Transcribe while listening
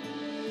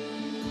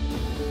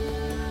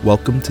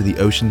Welcome to the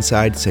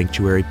Oceanside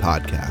Sanctuary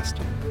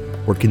Podcast.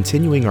 We're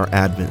continuing our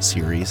Advent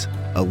series,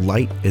 A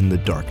Light in the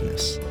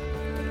Darkness.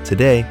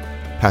 Today,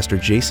 Pastor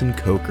Jason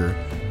Coker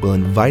will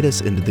invite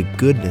us into the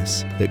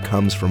goodness that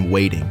comes from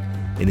waiting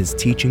in his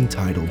teaching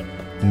titled,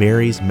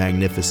 Mary's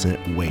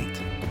Magnificent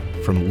Wait,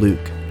 from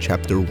Luke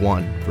chapter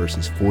 1,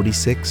 verses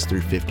 46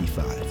 through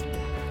 55.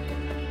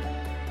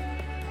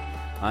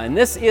 And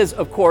this is,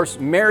 of course,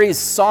 Mary's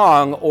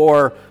song,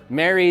 or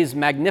Mary's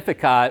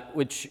Magnificat,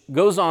 which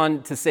goes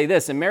on to say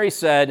this. And Mary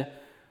said,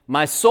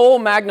 "My soul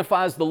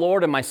magnifies the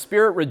Lord, and my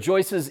spirit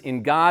rejoices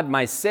in God,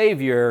 my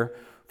Savior,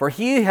 for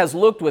he has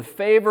looked with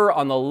favor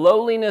on the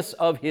lowliness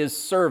of his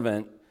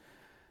servant."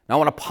 Now I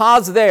want to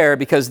pause there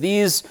because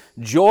these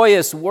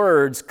joyous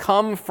words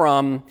come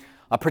from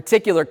a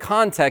particular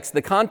context.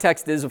 The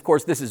context is, of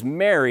course, this is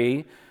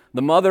Mary,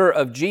 the mother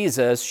of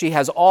Jesus. She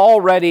has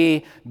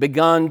already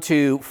begun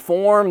to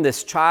form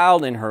this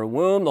child in her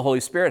womb. The Holy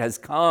Spirit has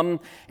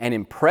come and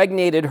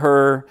impregnated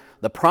her.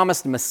 The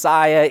promised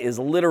Messiah is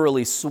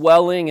literally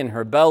swelling in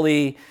her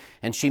belly.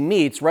 And she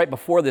meets, right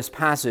before this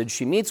passage,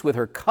 she meets with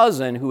her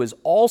cousin who is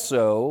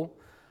also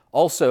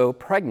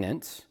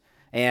pregnant.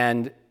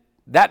 And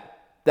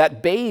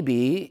that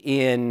baby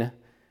in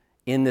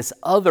this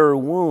other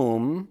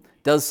womb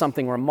does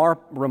something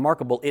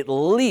remarkable. It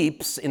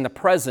leaps in the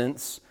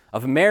presence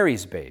of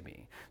Mary's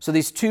baby. So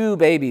these two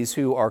babies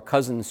who are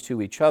cousins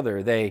to each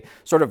other, they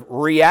sort of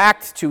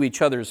react to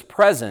each other's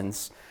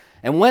presence.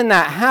 And when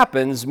that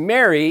happens,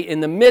 Mary, in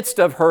the midst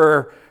of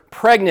her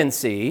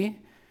pregnancy,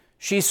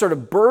 she sort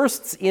of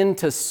bursts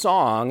into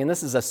song. And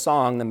this is a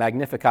song, the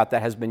Magnificat,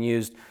 that has been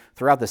used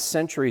throughout the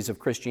centuries of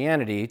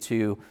Christianity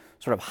to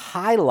sort of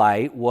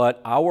highlight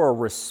what our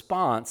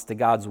response to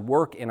God's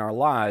work in our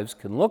lives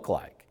can look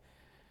like.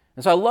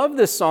 And so I love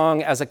this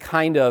song as a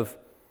kind of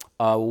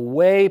a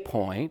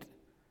waypoint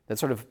that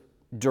sort of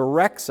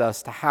directs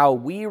us to how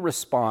we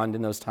respond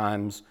in those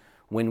times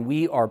when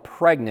we are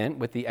pregnant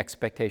with the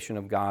expectation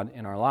of God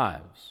in our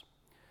lives.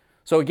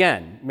 So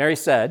again, Mary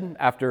said,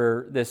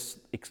 after this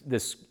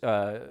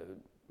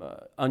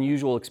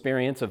unusual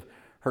experience of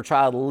her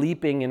child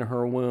leaping in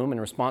her womb in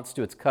response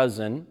to its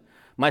cousin,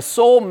 "My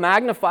soul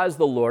magnifies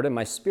the Lord, and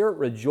my spirit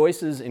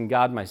rejoices in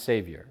God my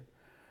Savior.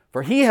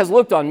 For he has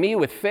looked on me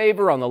with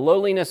favor on the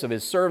lowliness of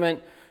his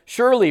servant.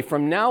 Surely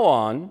from now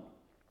on,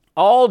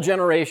 all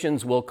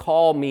generations will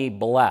call me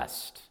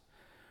blessed.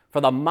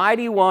 For the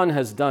Mighty One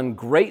has done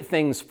great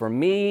things for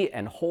me,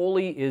 and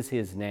holy is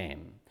his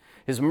name.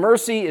 His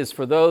mercy is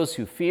for those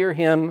who fear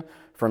him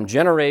from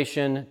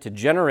generation to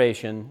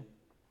generation.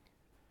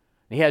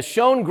 He has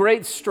shown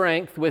great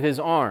strength with his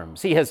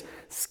arms. He has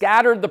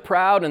scattered the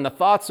proud in the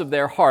thoughts of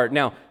their heart."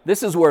 Now,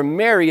 this is where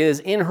Mary is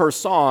in her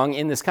song,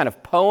 in this kind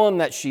of poem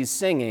that she's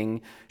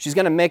singing. She's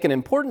going to make an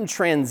important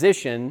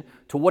transition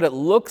to what it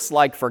looks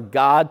like for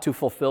God to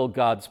fulfill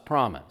God's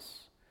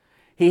promise.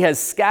 He has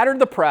scattered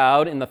the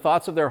proud in the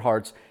thoughts of their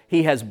hearts.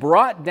 He has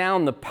brought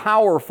down the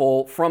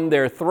powerful from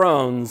their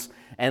thrones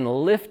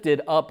and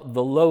lifted up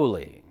the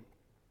lowly.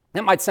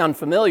 That might sound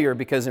familiar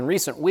because in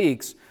recent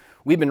weeks,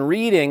 we've been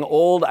reading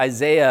old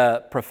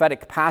Isaiah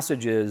prophetic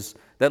passages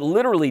that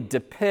literally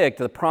depict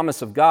the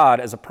promise of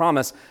God as a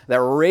promise that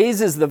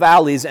raises the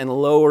valleys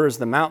and lowers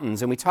the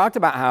mountains. And we talked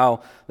about how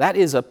that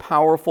is a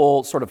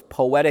powerful sort of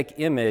poetic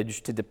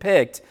image to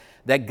depict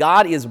that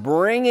God is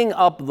bringing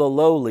up the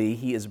lowly,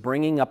 he is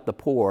bringing up the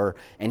poor,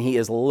 and he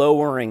is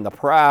lowering the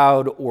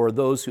proud or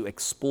those who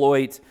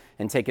exploit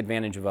and take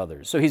advantage of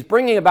others. So he's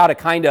bringing about a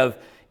kind of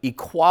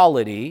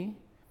equality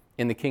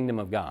in the kingdom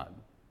of God.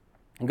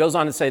 And goes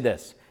on to say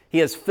this: "He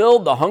has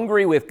filled the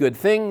hungry with good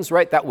things,"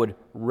 right? That would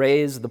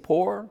raise the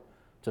poor,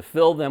 to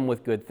fill them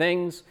with good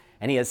things.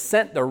 "And he has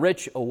sent the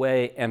rich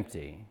away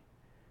empty.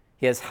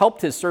 He has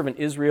helped his servant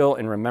Israel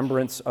in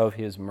remembrance of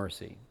his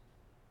mercy,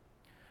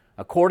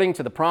 according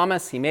to the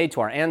promise he made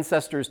to our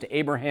ancestors, to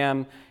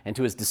Abraham and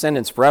to his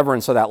descendants forever."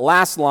 And so that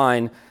last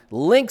line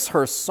links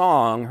her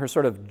song, her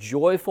sort of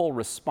joyful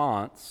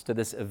response to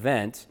this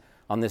event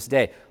on this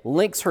day,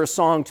 links her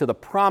song to the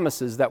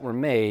promises that were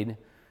made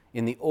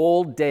in the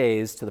old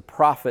days to the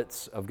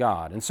prophets of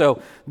God. And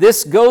so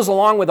this goes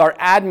along with our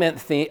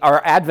Advent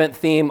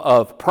theme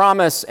of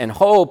promise and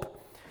hope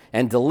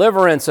and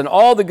deliverance and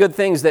all the good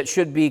things that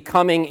should be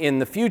coming in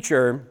the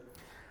future,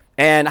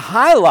 and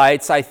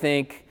highlights, I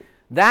think,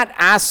 that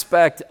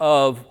aspect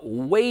of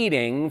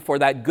waiting for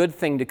that good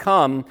thing to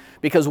come,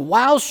 because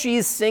while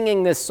she's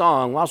singing this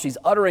song, while she's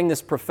uttering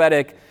this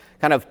prophetic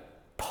kind of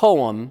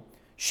poem,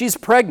 she's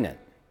pregnant.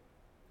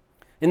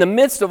 In the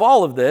midst of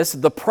all of this,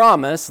 the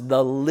promise,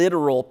 the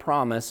literal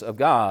promise of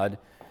God,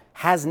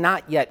 has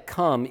not yet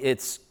come.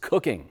 It's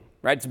cooking,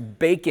 right? It's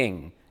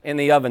baking in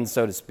the oven,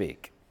 so to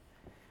speak.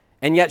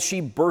 And yet she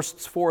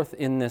bursts forth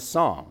in this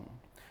song.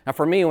 Now,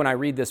 for me, when I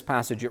read this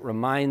passage, it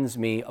reminds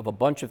me of a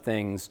bunch of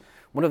things.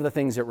 One of the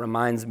things it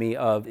reminds me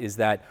of is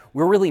that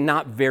we're really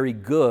not very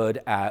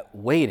good at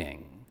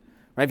waiting.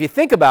 Right? If you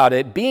think about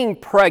it, being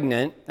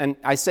pregnant, and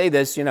I say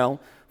this,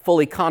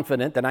 fully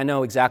confident that I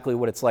know exactly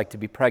what it's like to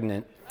be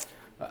pregnant.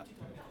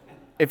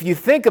 If you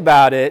think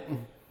about it,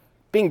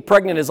 being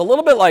pregnant is a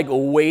little bit like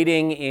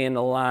waiting in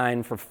a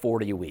line for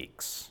 40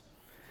 weeks.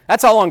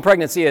 That's how long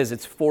pregnancy is.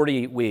 It's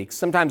 40 weeks.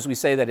 Sometimes we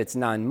say that it's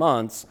 9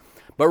 months,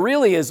 but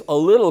really is a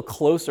little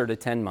closer to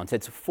 10 months.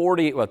 It's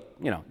 40, well,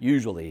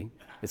 usually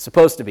it's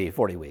supposed to be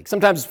 40 weeks.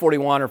 Sometimes it's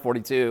 41 or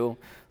 42.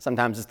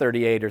 Sometimes it's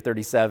 38 or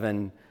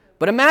 37.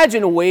 But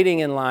imagine waiting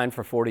in line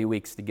for 40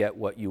 weeks to get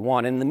what you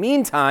want. In the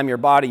meantime, your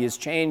body is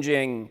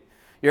changing.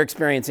 You're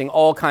experiencing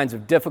all kinds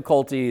of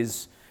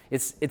difficulties.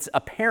 It's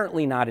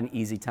apparently not an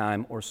easy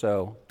time, or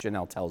so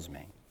Janelle tells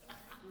me.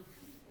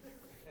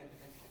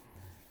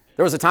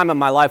 There was a time in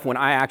my life when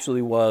I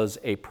actually was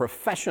a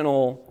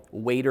professional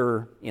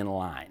waiter in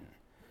line.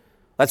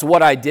 That's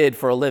what I did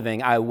for a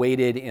living. I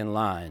waited in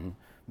line.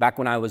 Back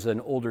when I was an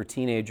older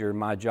teenager,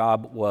 my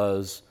job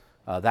was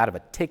that of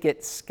a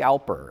ticket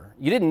scalper.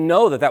 You didn't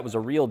know that was a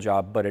real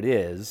job, but it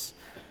is.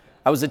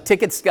 I was a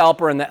ticket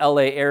scalper in the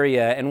LA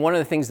area, and one of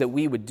the things that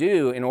we would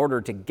do in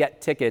order to get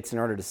tickets, in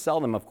order to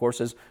sell them, of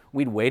course, is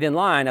we'd wait in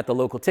line at the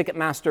local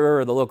Ticketmaster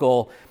or the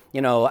local,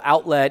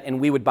 outlet, and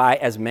we would buy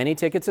as many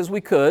tickets as we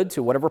could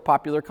to whatever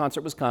popular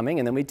concert was coming,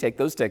 and then we'd take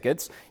those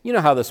tickets. You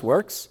know how this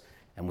works.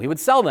 And we would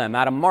sell them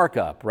at a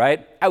markup,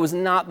 right? I was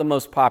not the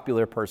most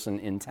popular person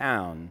in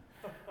town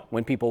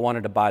when people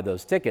wanted to buy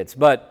those tickets,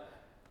 but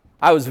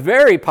I was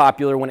very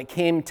popular when it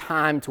came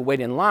time to wait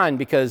in line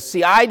because,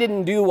 see, I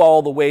didn't do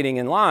all the waiting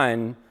in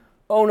line.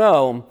 Oh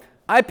no,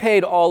 I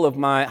paid all of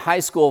my high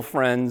school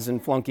friends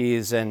and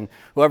flunkies and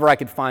whoever I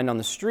could find on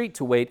the street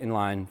to wait in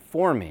line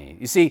for me.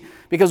 You see,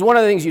 because one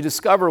of the things you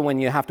discover when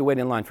you have to wait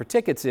in line for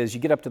tickets is you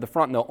get up to the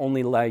front and they'll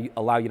only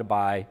allow you to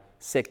buy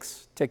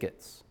 6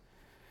 tickets.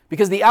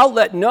 Because the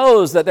outlet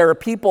knows that there are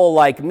people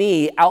like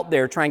me out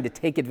there trying to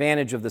take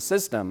advantage of the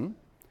system.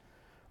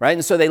 Right?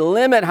 And so they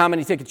limit how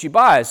many tickets you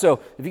buy.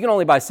 So if you can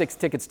only buy 6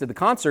 tickets to the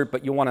concert,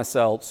 but you want to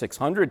sell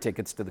 600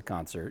 tickets to the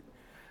concert,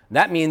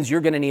 that means you're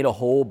going to need a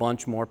whole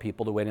bunch more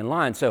people to wait in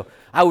line. So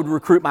I would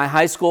recruit my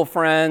high school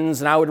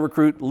friends, and I would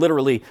recruit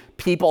literally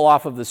people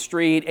off of the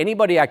street,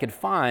 anybody I could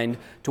find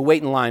to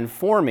wait in line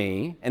for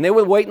me. And they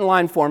would wait in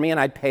line for me, and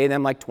I'd pay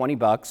them like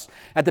 $20.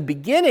 At the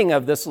beginning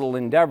of this little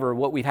endeavor,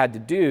 what we had to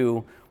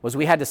do was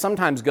we had to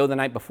sometimes go the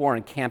night before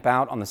and camp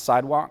out on the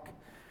sidewalk,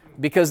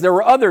 because there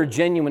were other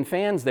genuine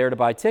fans there to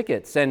buy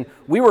tickets, and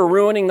we were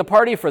ruining the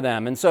party for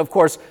them. And so, of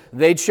course,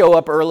 they'd show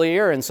up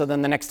earlier, and so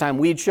then the next time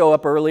we'd show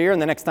up earlier, and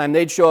the next time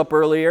they'd show up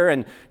earlier,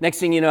 and next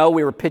thing you know,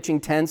 we were pitching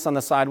tents on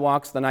the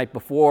sidewalks the night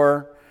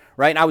before,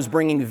 right? And I was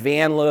bringing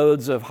van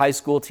loads of high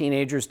school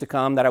teenagers to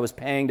come that I was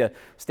paying to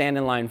stand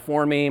in line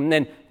for me. And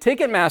then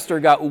Ticketmaster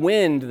got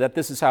wind that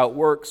this is how it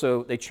works,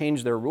 so they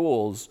changed their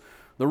rules.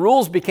 The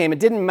rules became, it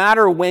didn't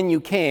matter when you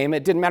came,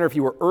 it didn't matter if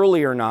you were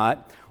early or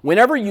not.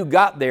 Whenever you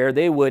got there,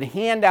 they would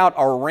hand out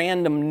a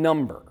random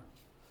number.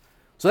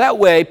 So that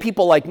way,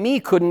 people like me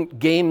couldn't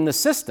game the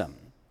system,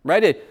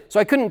 right? So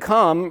I couldn't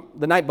come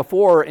the night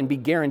before and be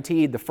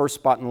guaranteed the first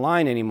spot in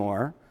line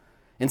anymore.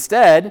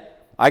 Instead,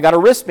 I got a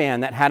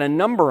wristband that had a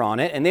number on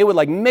it, and they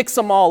would mix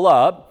them all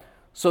up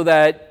so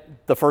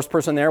that the first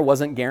person there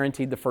wasn't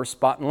guaranteed the first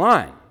spot in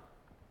line.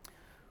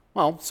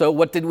 Well, so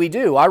what did we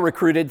do? I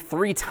recruited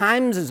 3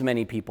 times as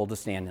many people to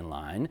stand in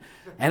line,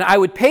 and I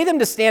would pay them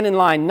to stand in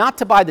line not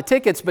to buy the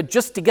tickets, but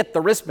just to get the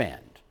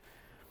wristband.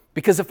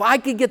 Because if I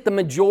could get the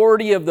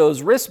majority of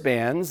those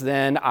wristbands,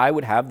 then I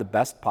would have the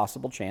best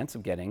possible chance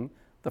of getting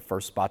the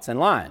first spots in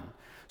line.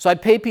 So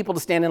I'd pay people to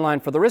stand in line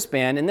for the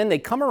wristband, and then they'd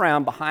come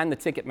around behind the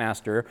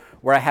Ticketmaster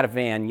where I had a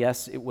van.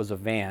 Yes, it was a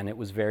van. It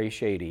was very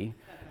shady.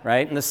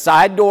 Right? And the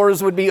side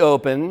doors would be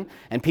open,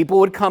 and people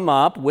would come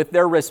up with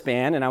their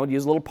wristband, and I would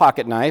use a little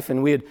pocket knife,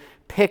 and we'd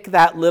pick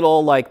that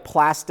little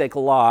plastic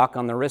lock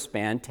on the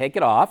wristband, take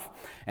it off,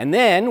 and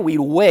then we'd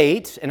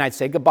wait, and I'd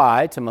say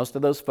goodbye to most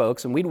of those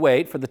folks, and we'd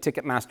wait for the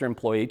Ticketmaster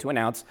employee to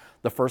announce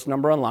the first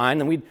number online,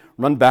 and we'd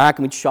run back,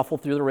 and we'd shuffle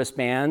through the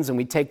wristbands, and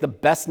we'd take the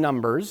best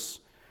numbers,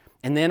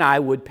 and then I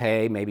would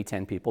pay maybe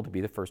 10 people to be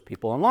the first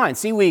people in line.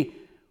 See,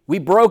 we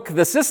broke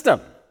the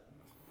system.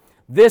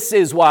 This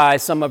is why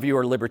some of you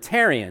are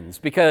libertarians,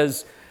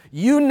 because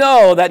you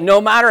know that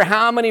no matter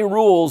how many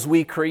rules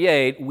we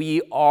create,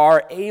 we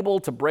are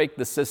able to break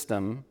the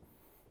system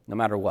no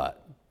matter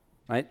what,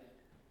 right?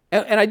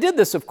 And I did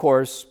this, of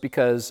course,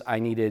 because I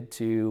needed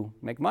to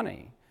make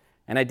money.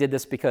 And I did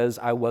this because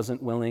I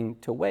wasn't willing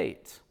to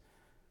wait.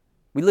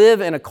 We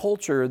live in a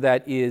culture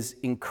that is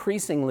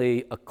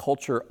increasingly a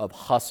culture of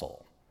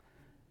hustle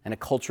and a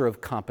culture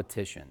of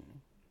competition.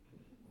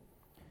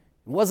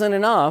 It wasn't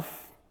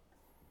enough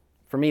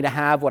for me to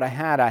have what I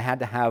had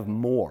to have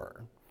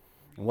more.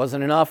 It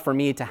wasn't enough for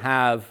me to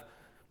have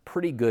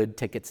pretty good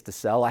tickets to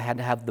sell. I had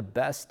to have the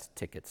best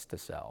tickets to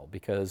sell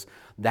because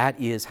that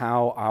is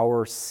how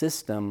our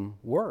system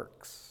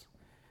works.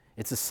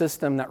 It's a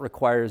system that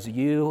requires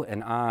you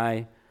and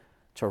I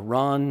to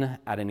run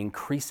at an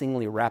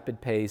increasingly rapid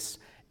pace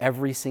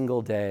every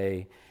single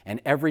day. And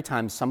every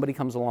time somebody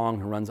comes along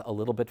who runs a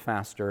little bit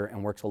faster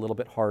and works a little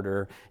bit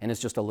harder and is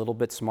just a little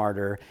bit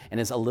smarter and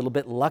is a little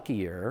bit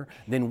luckier,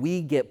 then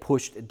we get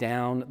pushed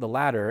down the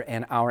ladder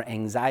and our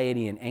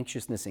anxiety and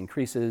anxiousness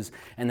increases.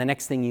 And the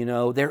next thing you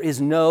know, there is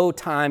no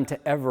time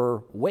to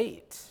ever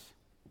wait.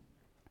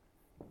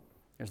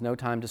 There's no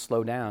time to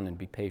slow down and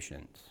be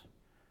patient.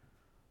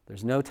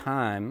 There's no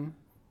time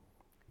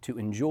to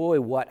enjoy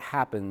what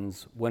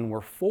happens when we're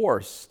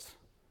forced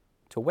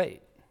to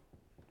wait.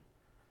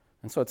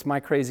 And so it's my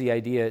crazy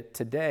idea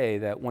today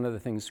that one of the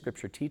things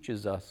Scripture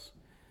teaches us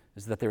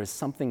is that there is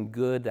something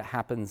good that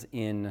happens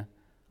in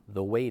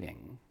the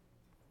waiting.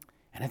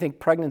 And I think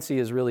pregnancy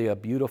is really a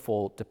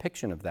beautiful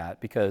depiction of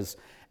that, because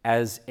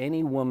as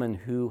any woman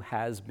who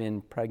has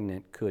been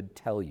pregnant could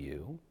tell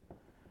you,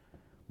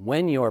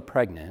 when you're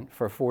pregnant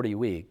for 40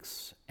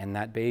 weeks and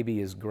that baby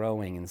is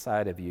growing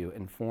inside of you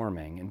and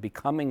forming and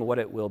becoming what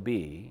it will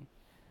be,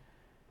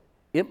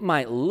 it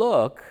might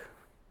look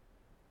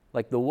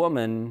like the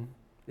woman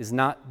is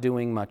not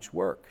doing much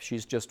work.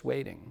 She's just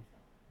waiting.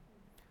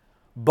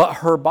 But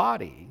her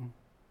body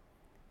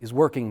is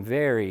working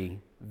very,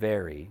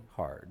 very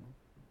hard.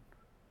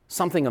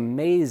 Something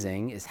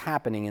amazing is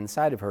happening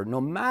inside of her, no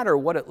matter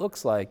what it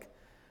looks like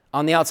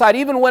on the outside.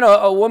 Even when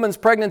a woman's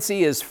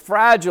pregnancy is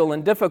fragile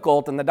and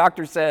difficult and the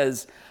doctor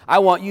says, I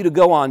want you to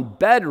go on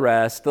bed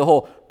rest, the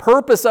whole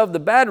purpose of the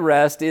bed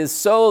rest is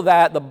so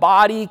that the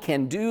body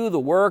can do the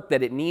work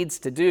that it needs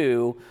to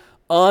do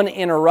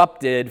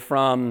uninterrupted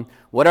from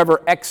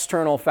whatever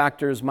external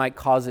factors might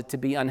cause it to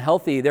be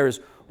unhealthy. There's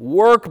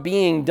work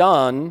being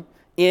done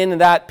in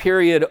that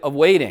period of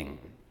waiting.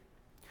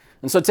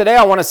 And so today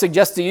I want to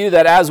suggest to you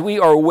that as we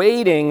are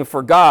waiting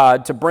for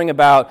God to bring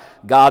about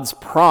God's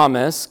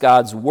promise,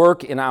 God's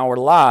work in our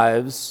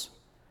lives,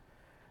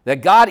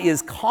 that God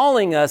is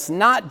calling us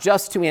not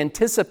just to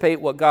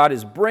anticipate what God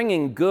is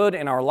bringing good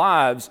in our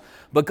lives,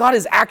 but God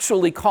is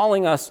actually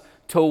calling us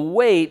to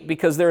wait,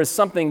 because there is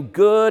something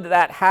good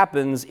that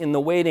happens in the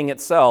waiting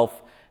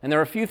itself. And there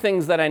are a few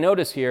things that I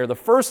notice here. The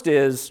first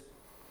is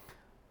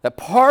that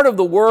part of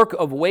the work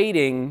of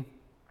waiting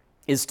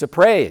is to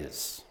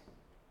praise.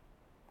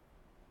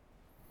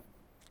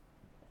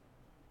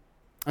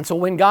 And so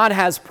when God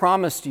has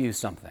promised you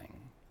something,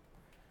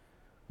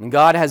 when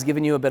God has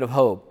given you a bit of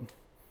hope,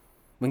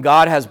 when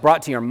God has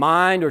brought to your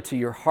mind or to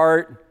your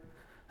heart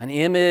an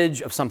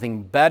image of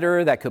something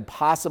better that could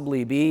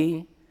possibly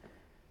be,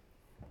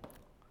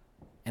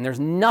 and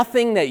there's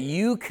nothing that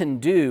you can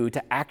do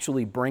to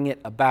actually bring it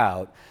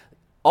about,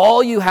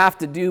 all you have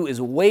to do is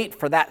wait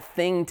for that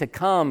thing to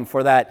come,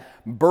 for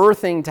that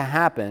birthing to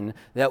happen,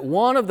 that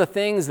one of the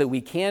things that we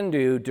can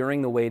do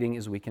during the waiting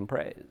is we can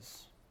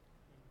praise.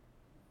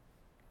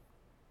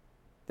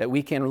 That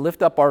we can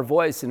lift up our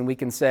voice and we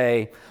can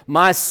say,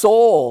 my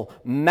soul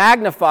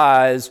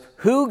magnifies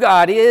who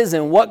God is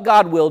and what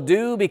God will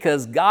do,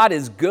 because God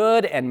is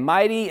good and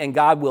mighty and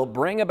God will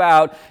bring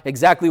about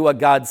exactly what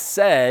God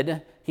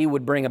said He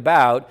would bring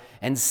about,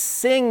 and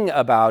sing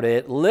about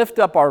it, lift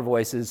up our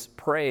voices,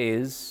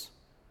 praise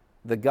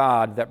the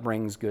God that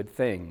brings good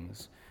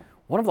things.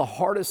 One of the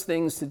hardest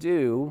things to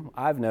do,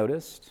 I've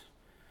noticed,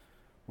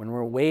 when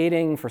we're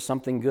waiting for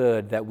something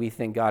good that we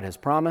think God has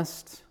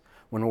promised,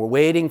 when we're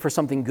waiting for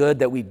something good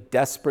that we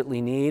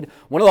desperately need,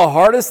 one of the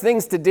hardest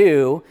things to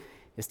do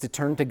is to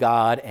turn to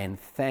God and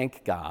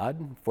thank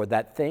God for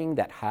that thing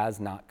that has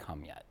not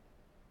come yet.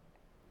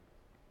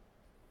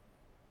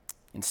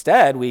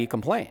 Instead, we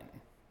complain.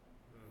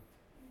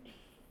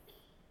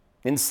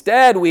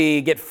 Instead, we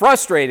get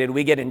frustrated,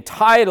 we get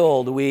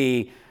entitled,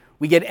 we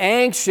get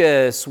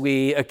anxious,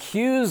 we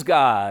accuse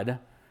God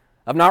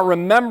of not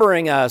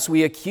remembering us,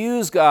 we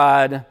accuse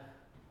God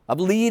of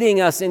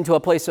leading us into a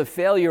place of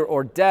failure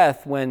or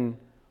death when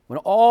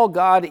all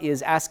God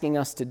is asking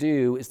us to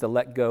do is to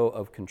let go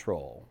of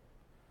control.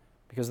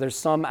 Because there's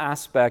some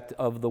aspect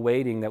of the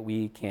waiting that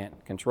we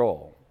can't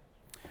control.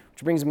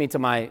 Which brings me to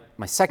my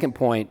second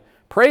point.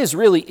 Praise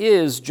really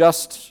is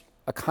just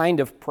a kind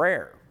of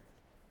prayer.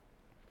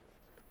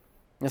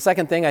 The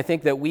second thing I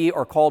think that we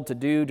are called to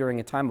do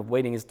during a time of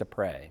waiting is to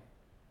pray.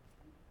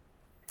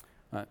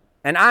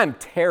 And I'm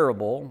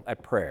terrible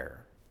at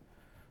prayer.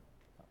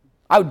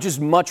 I would just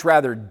much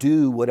rather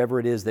do whatever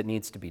it is that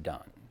needs to be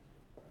done.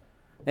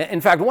 In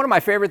fact, one of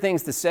my favorite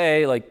things to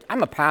say, like,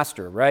 I'm a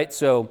pastor, right?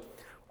 So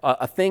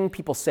a thing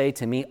people say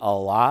to me a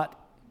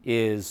lot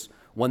is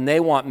when they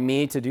want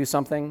me to do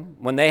something,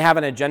 when they have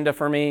an agenda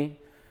for me,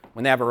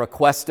 when they have a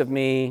request of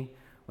me,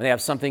 when they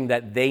have something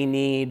that they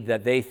need,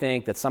 that they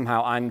think that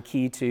somehow I'm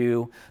key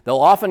to, they'll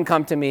often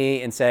come to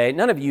me and say,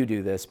 none of you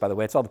do this, by the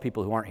way. It's all the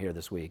people who aren't here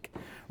this week,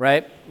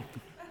 right?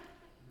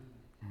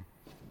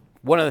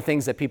 One of the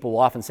things that people will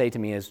often say to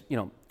me is,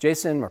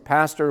 Jason or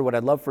Pastor, what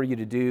I'd love for you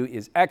to do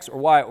is X or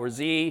Y or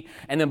Z.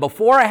 And then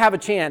before I have a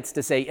chance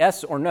to say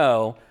yes or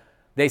no,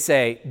 they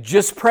say,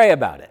 just pray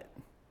about it.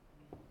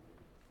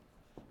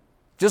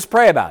 Just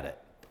pray about it.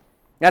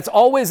 That's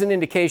always an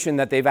indication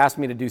that they've asked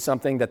me to do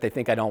something that they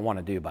think I don't want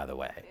to do, by the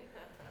way.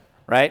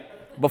 Right?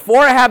 Before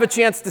I have a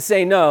chance to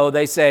say no,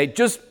 they say,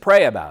 just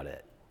pray about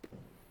it.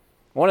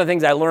 One of the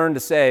things I learned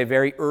to say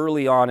very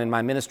early on in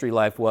my ministry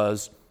life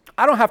was,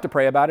 I don't have to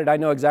pray about it. I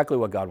know exactly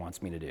what God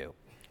wants me to do.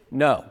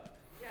 No.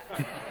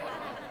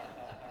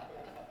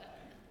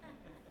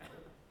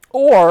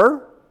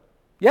 Or,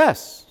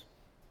 yes.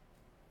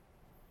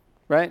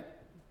 Right?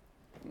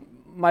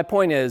 My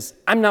point is,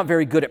 I'm not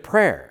very good at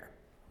prayer.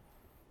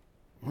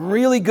 I'm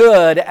really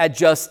good at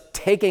just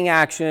taking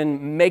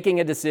action, making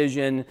a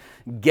decision,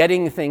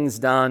 getting things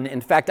done.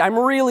 In fact, I'm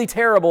really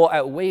terrible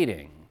at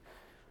waiting.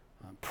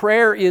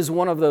 Prayer is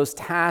one of those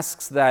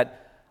tasks that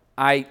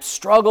I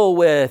struggle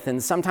with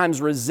and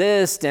sometimes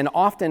resist and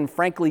often,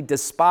 frankly,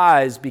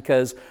 despise,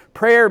 because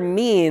prayer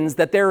means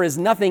that there is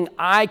nothing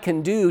I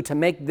can do to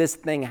make this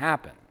thing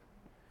happen.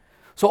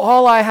 So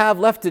all I have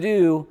left to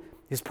do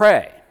is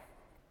pray.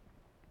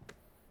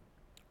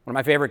 One of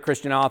my favorite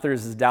Christian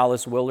authors is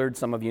Dallas Willard.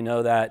 Some of you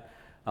know that.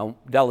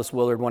 Dallas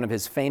Willard, one of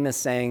his famous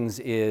sayings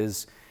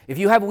is, if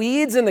you have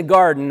weeds in the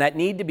garden that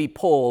need to be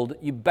pulled,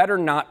 you better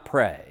not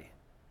pray.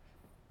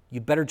 You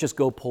better just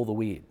go pull the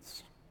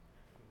weeds.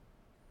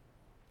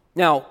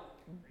 Now,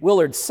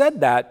 Willard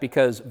said that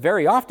because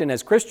very often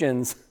as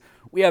Christians,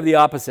 we have the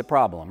opposite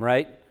problem,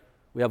 right?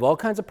 We have all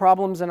kinds of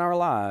problems in our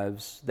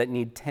lives that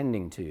need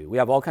tending to. We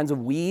have all kinds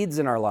of weeds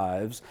in our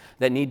lives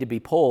that need to be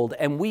pulled,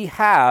 and we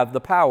have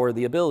the power,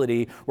 the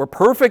ability. We're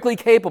perfectly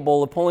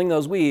capable of pulling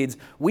those weeds.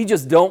 We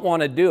just don't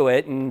want to do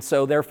it, and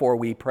so therefore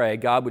we pray,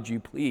 God, would you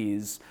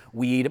please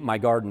weed my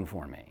garden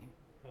for me?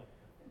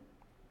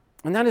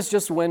 And that is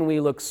just when we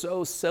look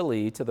so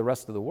silly to the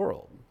rest of the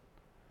world.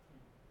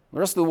 The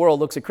rest of the world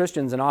looks at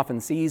Christians and often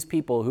sees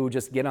people who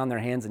just get on their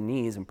hands and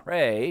knees and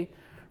pray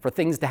for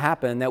things to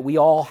happen that we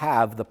all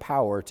have the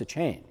power to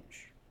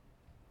change.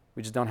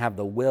 We just don't have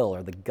the will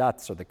or the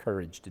guts or the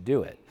courage to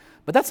do it.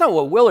 But that's not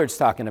what Willard's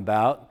talking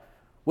about.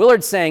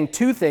 Willard's saying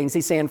two things.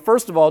 He's saying,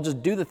 first of all,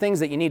 just do the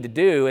things that you need to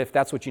do if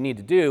that's what you need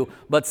to do.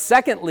 But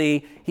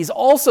secondly, he's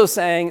also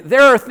saying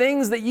there are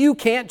things that you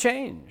can't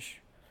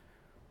change.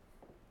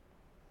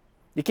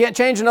 You can't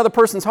change another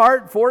person's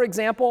heart, for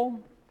example.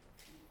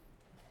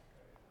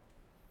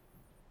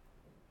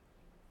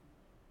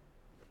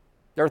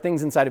 There are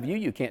things inside of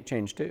you can't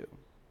change too.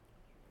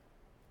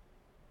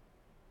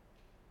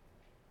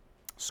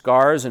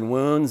 Scars and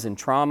wounds and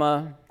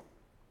trauma,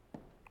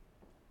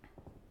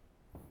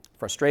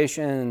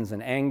 frustrations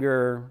and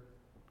anger,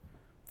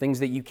 things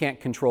that you can't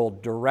control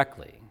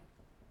directly.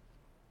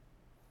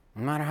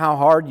 No matter how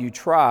hard you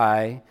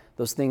try,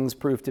 those things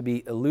prove to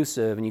be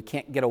elusive, and you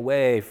can't get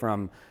away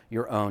from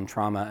your own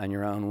trauma and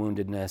your own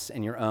woundedness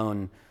and your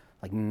own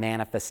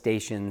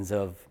manifestations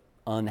of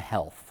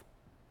unhealth.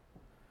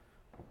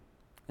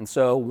 And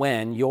so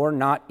when you're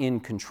not in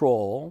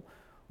control,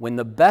 when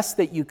the best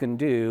that you can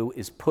do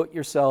is put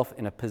yourself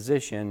in a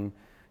position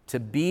to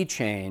be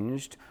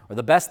changed, or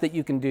the best that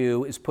you can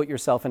do is put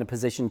yourself in a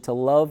position to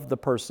love the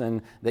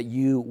person that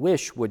you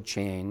wish would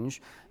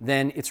change,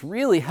 then it's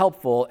really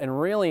helpful and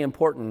really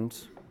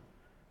important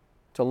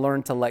to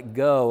learn to let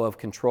go of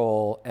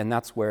control, and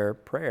that's where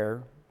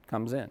prayer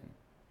comes in.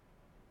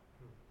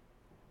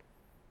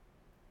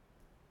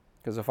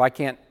 Because if I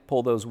can't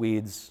pull those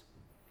weeds,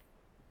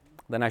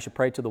 then I should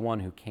pray to the one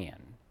who can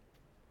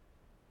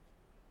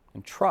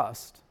and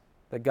trust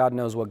that God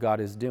knows what God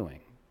is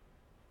doing.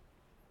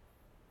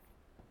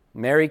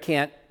 Mary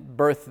can't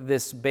birth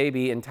this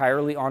baby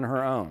entirely on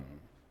her own.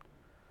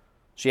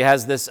 She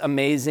has this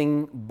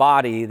amazing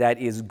body that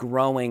is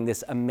growing,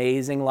 this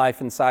amazing life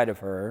inside of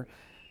her.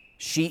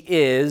 She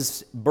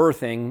is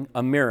birthing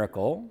a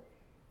miracle.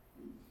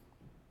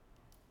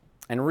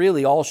 And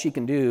really all she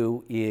can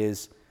do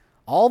is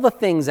all the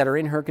things that are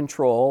in her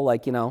control,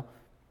 like,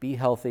 be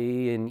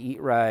healthy and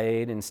eat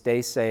right and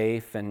stay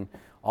safe and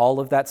all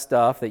of that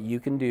stuff that you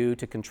can do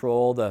to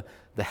control the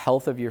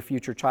health of your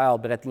future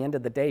child. But at the end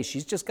of the day,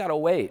 she's just got to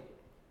wait.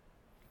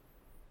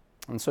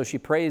 And so she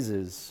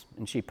praises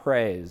and she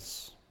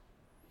prays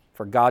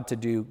for God to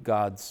do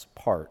God's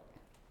part.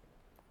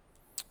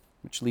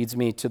 Which leads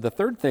me to the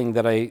third thing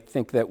that I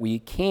think that we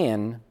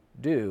can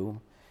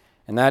do,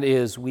 and that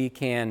is we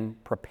can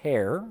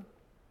prepare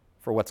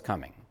for what's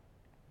coming.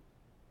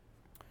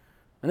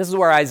 And this is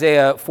where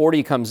Isaiah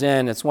 40 comes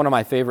in. It's one of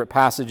my favorite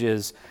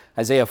passages,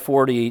 Isaiah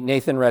 40.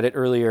 Nathan read it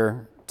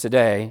earlier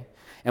today,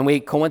 and we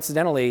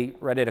coincidentally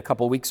read it a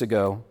couple weeks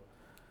ago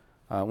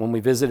when we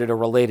visited a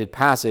related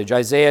passage.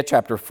 Isaiah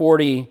chapter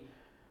 40,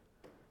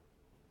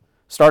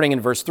 starting in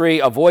verse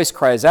 3, a voice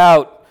cries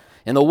out,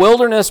 "In the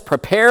wilderness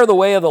prepare the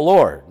way of the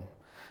Lord.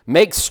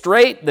 Make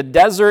straight the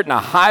desert and a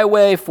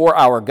highway for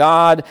our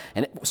God,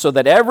 and so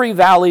that every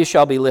valley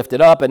shall be lifted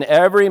up, and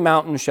every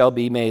mountain shall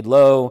be made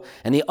low,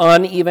 and the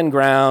uneven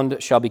ground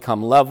shall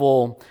become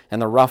level,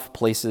 and the rough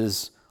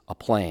places a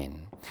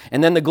plain.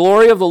 And then the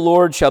glory of the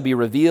Lord shall be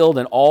revealed,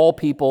 and all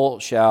people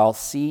shall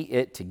see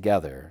it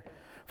together.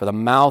 for the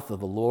mouth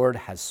of the Lord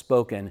has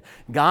spoken.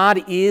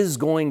 God is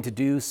going to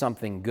do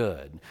something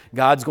good.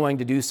 God's going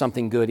to do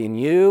something good in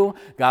you.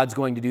 God's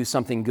going to do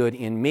something good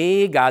in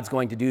me. God's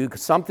going to do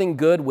something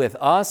good with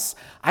us.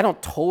 I don't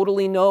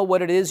totally know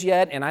what it is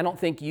yet, and I don't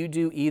think you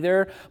do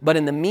either. But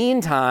in the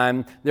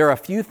meantime, there are a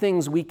few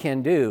things we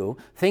can do,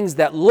 things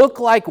that look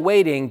like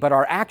waiting, but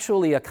are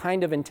actually a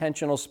kind of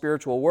intentional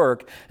spiritual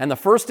work. And the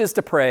first is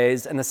to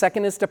praise, and the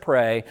second is to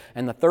pray,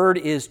 and the third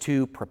is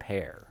to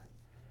prepare.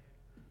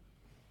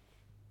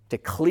 To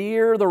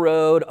clear the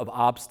road of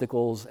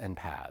obstacles and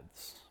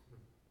paths.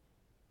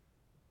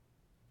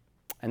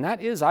 And that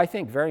is, I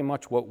think, very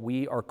much what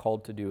we are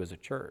called to do as a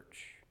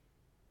church.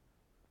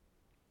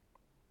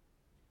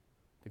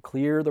 To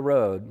clear the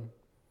road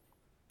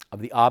of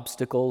the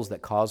obstacles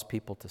that cause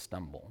people to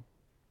stumble.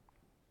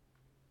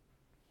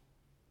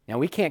 Now,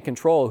 we can't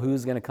control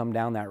who's going to come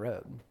down that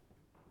road.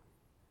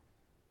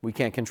 We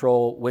can't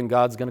control when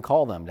God's going to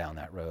call them down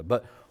that road.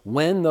 But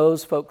when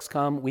those folks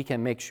come, we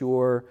can make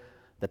sure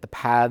that the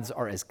paths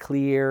are as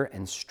clear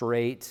and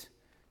straight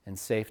and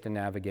safe to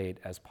navigate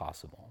as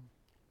possible.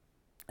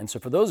 And so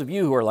for those of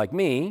you who are like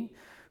me,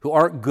 who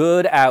aren't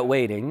good at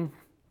waiting,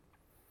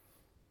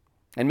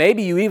 and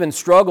maybe you even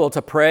struggle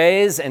to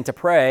praise and to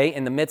pray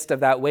in the midst of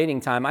that waiting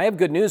time, I have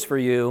good news for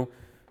you.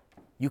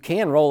 You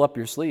can roll up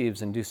your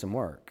sleeves and do some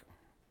work.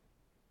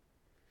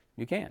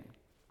 You can.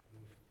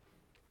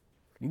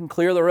 You can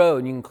clear the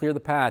road, you can clear the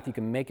path, you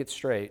can make it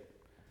straight.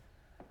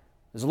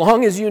 As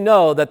long as you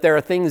know that there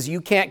are things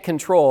you can't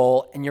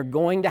control and you're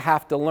going to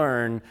have to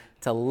learn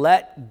to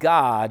let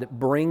God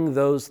bring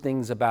those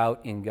things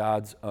about in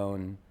God's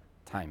own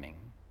timing.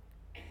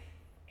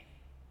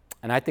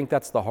 And I think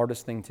that's the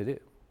hardest thing to do.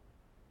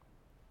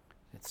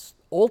 It's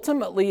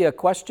ultimately a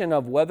question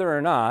of whether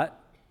or not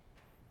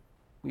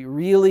we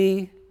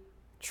really,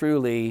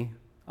 truly,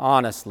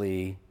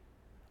 honestly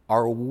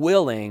are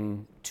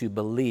willing to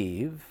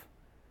believe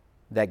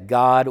that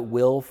God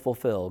will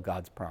fulfill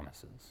God's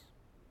promises.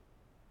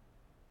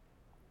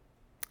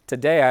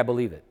 Today, I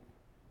believe it.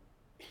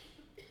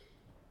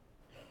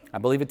 I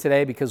believe it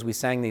today because we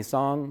sang these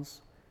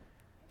songs,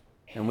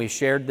 and we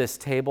shared this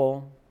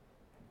table,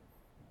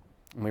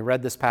 and we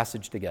read this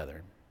passage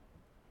together.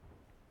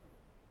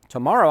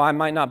 Tomorrow, I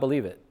might not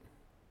believe it.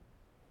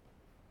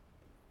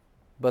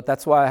 But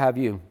that's why I have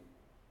you,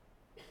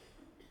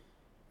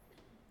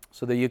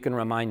 so that you can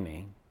remind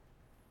me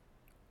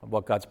of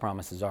what God's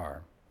promises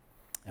are,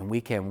 and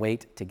we can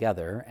wait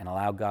together and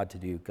allow God to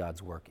do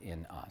God's work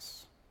in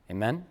us.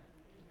 Amen?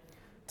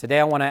 Today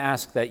I want to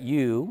ask that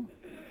you,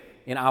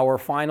 in our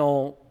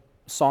final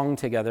song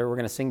together, we're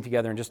going to sing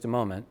together in just a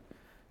moment.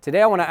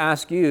 Today I want to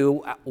ask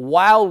you,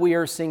 while we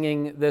are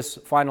singing this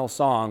final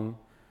song,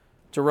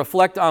 to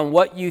reflect on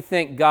what you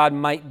think God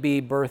might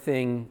be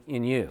birthing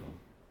in you.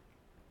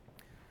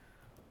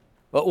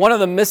 But one of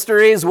the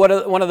mysteries, one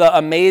of the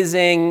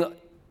amazing,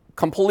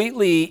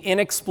 completely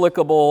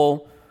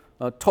inexplicable,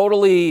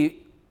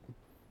 totally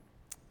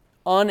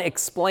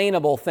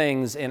unexplainable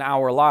things in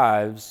our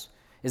lives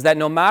is that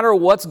no matter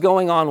what's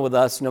going on with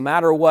us, no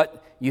matter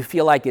what you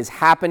feel like is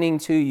happening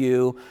to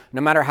you, no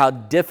matter how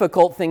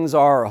difficult things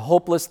are or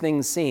hopeless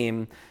things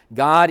seem,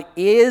 God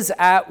is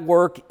at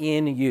work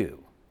in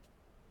you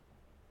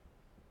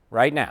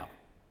right now.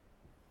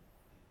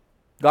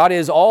 God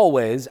is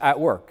always at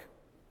work,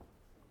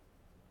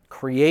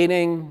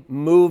 creating,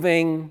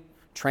 moving,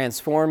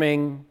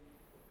 transforming,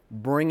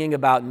 bringing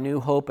about new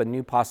hope and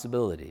new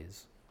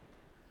possibilities.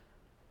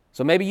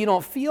 So maybe you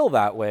don't feel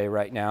that way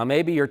right now.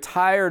 Maybe you're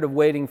tired of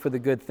waiting for the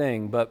good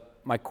thing. But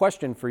my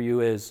question for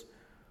you is,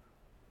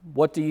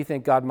 what do you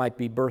think God might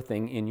be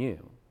birthing in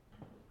you?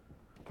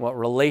 What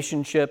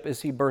relationship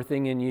is He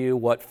birthing in you?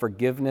 What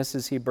forgiveness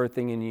is He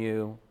birthing in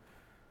you?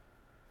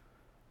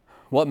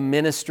 What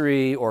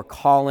ministry or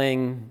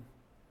calling,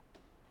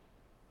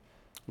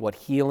 what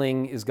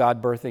healing is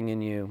God birthing in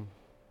you?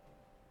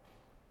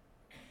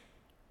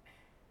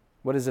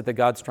 What is it that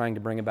God's trying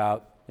to bring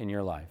about in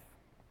your life?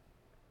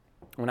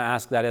 I want to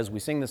ask that as we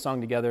sing this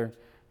song together,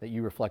 that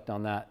you reflect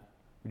on that.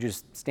 Would you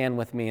just stand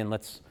with me and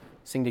let's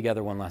sing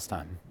together one last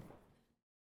time?